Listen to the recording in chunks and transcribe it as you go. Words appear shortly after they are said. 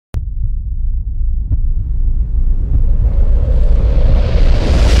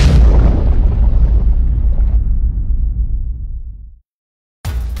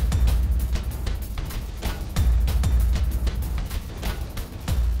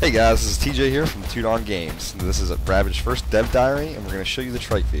Hey guys, this is TJ here from Tudon Games. This is a Ravaged first dev diary, and we're going to show you the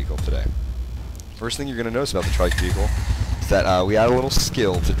Trike vehicle today. First thing you're going to notice about the Trike vehicle is that we add a little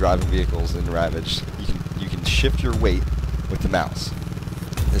skill to driving vehicles in Ravaged. You can shift your weight with the mouse.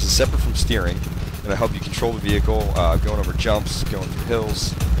 This is separate from steering, and it'll help you control the vehicle, going over jumps, going through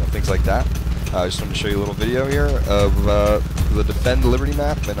hills, things like that. I just wanted to show you a little video here of the Defend Liberty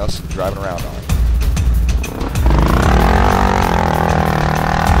map and us driving around on it.